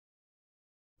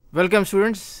Welcome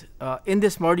students. In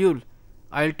this module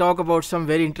I'll talk about some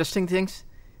very interesting things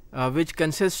which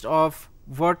consist of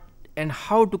what and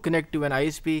how to connect to an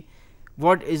ISP,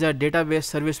 what is a database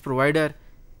service provider,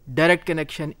 direct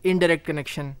connection, indirect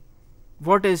connection,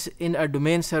 what is in a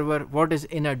domain server, what is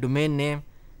in a domain name,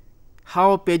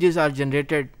 how pages are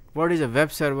generated, what is a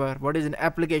web server, what is an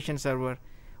application server,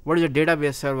 what is a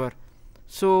database server.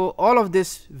 So all of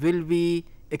this will be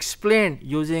explained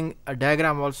using a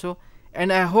diagram also,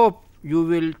 and I hope you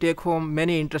will take home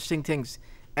many interesting things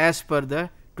as per the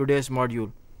today's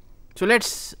module. So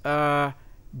let's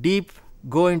deep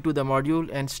go into the module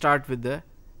and start with the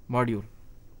module.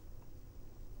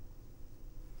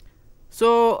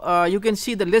 So you can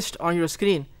see the list on your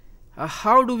screen.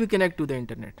 How do we connect to the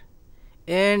internet?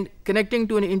 And connecting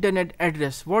to an internet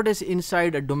address, what is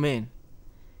inside a domain?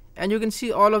 And you can see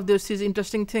all of this is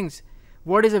interesting things.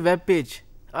 What is a web page?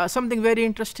 Something very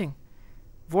interesting.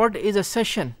 What is a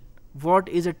session? What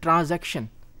is a transaction?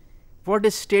 What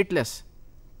is stateless?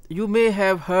 You may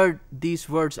have heard these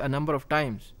words a number of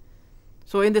times.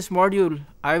 So in this module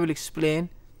I will explain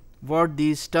what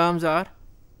these terms are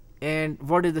and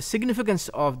what is the significance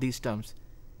of these terms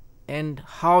and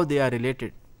how they are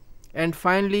related. And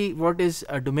finally, what is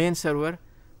a domain server,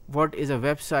 what is a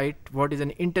website, what is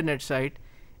an internet site,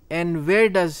 and where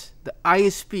does the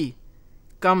ISP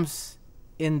comes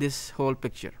in this whole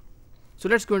picture. So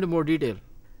let's go into more detail.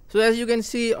 So as you can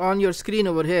see on your screen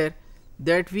over here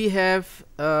that we have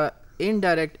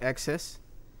indirect access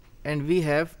and we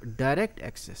have direct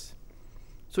access.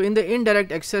 So in the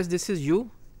indirect access, this is you,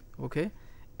 okay,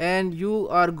 and you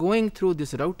are going through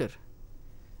this router,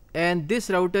 and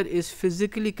this router is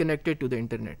physically connected to the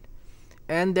internet,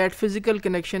 and that physical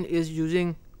connection is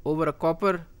using over a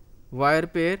copper wire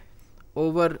pair,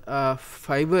 over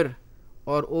fiber,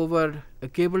 or over a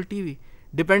cable TV,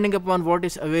 depending upon what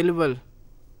is available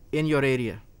in your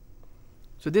area.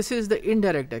 So this is the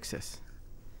indirect access.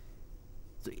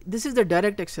 So this is the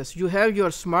direct access. You have your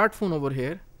smartphone over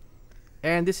here,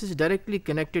 and this is directly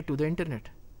connected to the internet.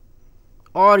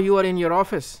 Or you are in your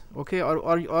office, okay,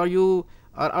 or you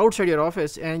are outside your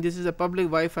office and this is a public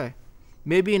Wi-Fi.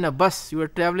 Maybe in a bus, you are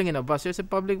traveling in a bus, it's a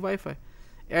public Wi-Fi,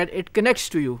 and it connects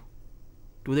to you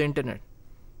to the internet.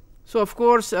 So of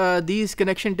course these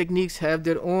connection techniques have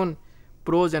their own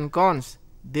pros and cons.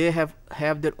 They have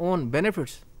their own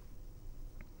benefits.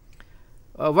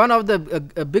 One of the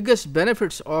biggest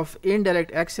benefits of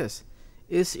indirect access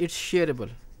is it's shareable.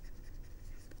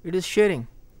 It is sharing.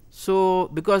 So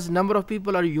because number of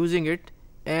people are using it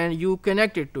and you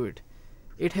connect it to it,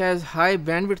 it has high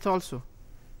bandwidth also.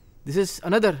 This is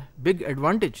another big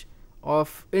advantage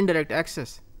of indirect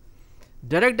access.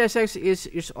 Direct access is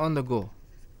it's on the go,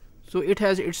 so it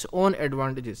has its own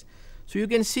advantages. So you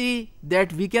can see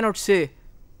that we cannot say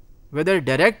whether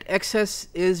direct access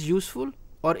is useful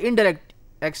or indirect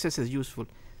access is useful.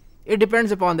 It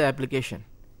depends upon the application.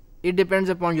 It depends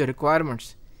upon your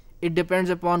requirements. It depends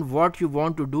upon what you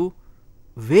want to do,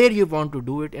 where you want to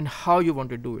do it, and how you want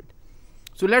to do it.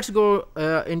 So let's go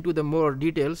into the more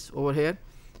details over here.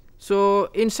 So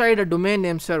inside a domain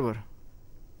name server,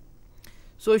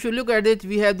 so if you look at it,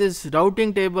 we have this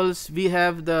routing tables, we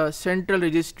have the central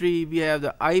registry, we have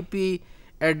the IP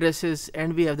addresses,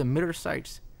 and we have the mirror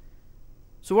sites.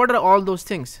 So what are all those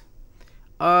things?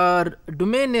 Our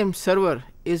domain name server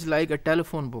is like a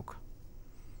telephone book.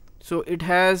 So it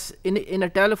has in a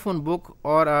telephone book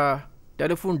or a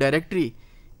telephone directory,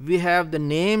 we have the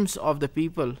names of the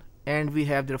people and we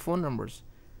have their phone numbers,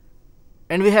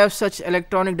 and we have such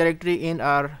electronic directory in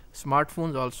our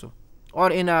smartphones also, or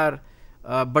in our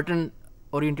button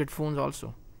oriented phones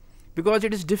also, because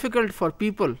it is difficult for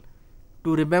people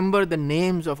to remember the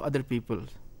names of other people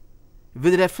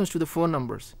with reference to the phone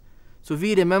numbers. So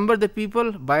we remember the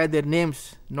people by their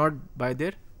names, not by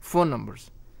their phone numbers.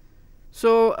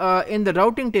 So in the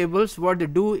routing tables, what they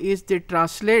do is they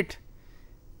translate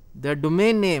the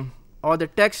domain name or the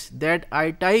text that I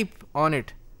type on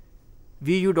it,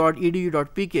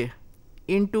 vu.edu.pk,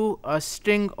 into a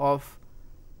string of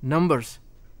numbers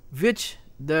which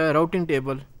the routing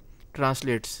table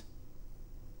translates.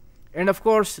 And of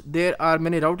course there are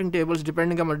many routing tables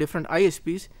depending on different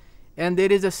ISPs, and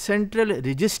there is a central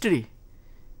registry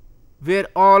where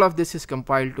all of this is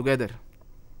compiled together.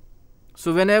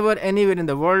 So whenever anywhere in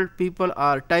the world people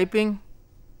are typing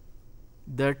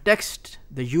the text,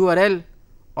 the URL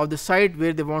of the site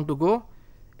where they want to go,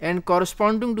 and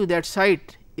corresponding to that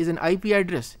site is an IP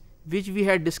address which we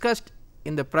had discussed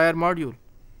in the prior module,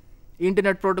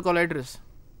 internet protocol address.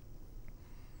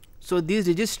 So these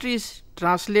registries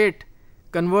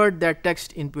convert that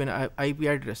text into an IP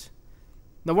address.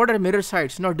 Now what are mirror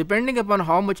sites? Now depending upon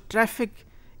how much traffic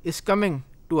is coming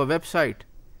to a website,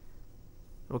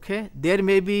 okay, there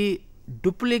may be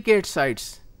duplicate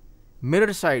sites,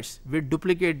 mirror sites with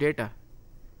duplicate data.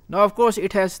 Now of course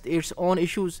it has its own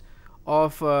issues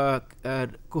of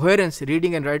coherence,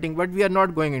 reading and writing, but we are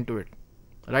not going into it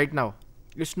right now.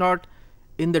 It's not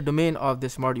in the domain of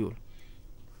this module,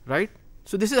 right?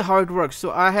 So this is how it works.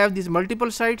 So I have these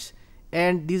multiple sites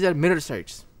and these are mirror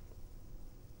sites.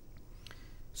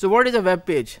 So what is a web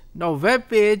page? Now web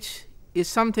page is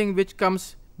something which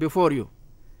comes before you.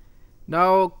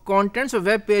 Now contents of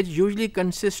web page usually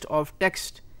consist of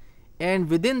text, and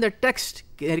within the text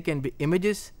there can be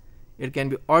images, it can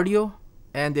be audio,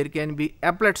 and there can be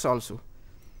applets also.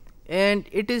 And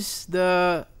it is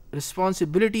the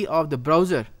responsibility of the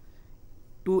browser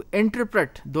to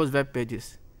interpret those web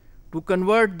pages, to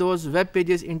convert those web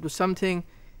pages into something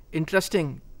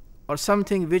interesting or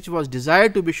something which was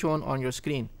desired to be shown on your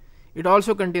screen. It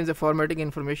also contains the formatting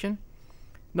information.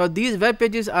 Now these web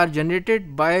pages are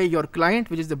generated by your client,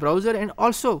 which is the browser, and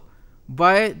also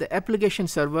by the application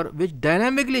server, which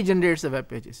dynamically generates the web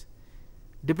pages.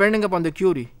 Depending upon the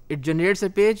query, it generates a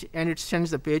page and it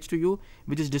sends the page to you,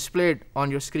 which is displayed on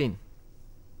your screen.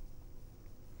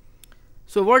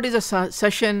 So what is a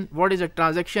session? What is a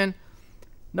transaction?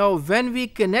 Now when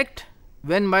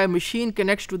my machine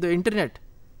connects to the internet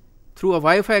through a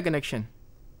Wi-Fi connection,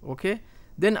 okay,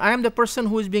 then I am the person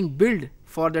who is being billed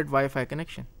for that Wi-Fi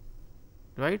connection,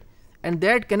 right? And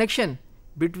that connection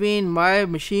between my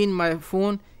machine, my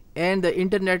phone, and the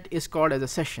internet is called as a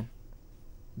session.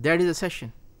 That is a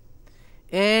session.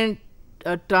 And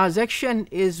a transaction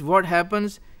is what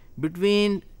happens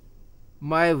between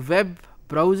my web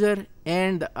browser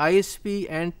and the ISP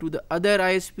and to the other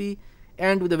ISP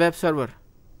and to the web server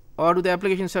or to the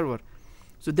application server.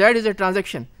 So that is a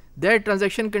transaction. That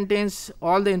transaction contains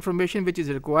all the information which is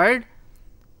required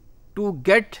to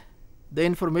get the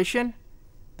information,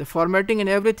 the formatting and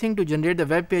everything to generate the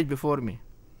web page before me.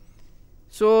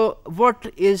 So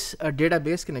what is a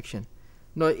database connection?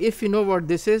 Now if you know what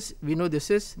this is, we know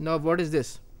this is. Now what is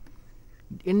this?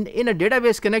 In a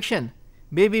database connection,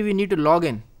 maybe we need to log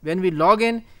in. When we log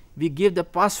in, we give the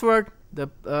password,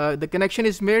 the connection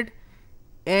is made,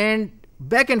 and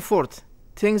back and forth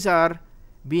things are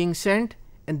being sent,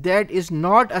 and that is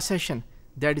not a session,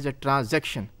 that is a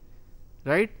transaction,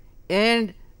 right?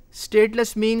 And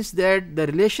stateless means that the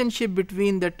relationship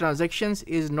between the transactions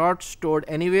is not stored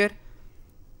anywhere.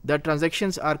 The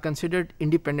transactions are considered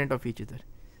independent of each other.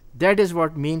 That is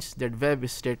what means that web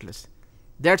is stateless.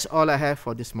 That's all I have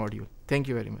for this module. Thank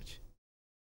you very much.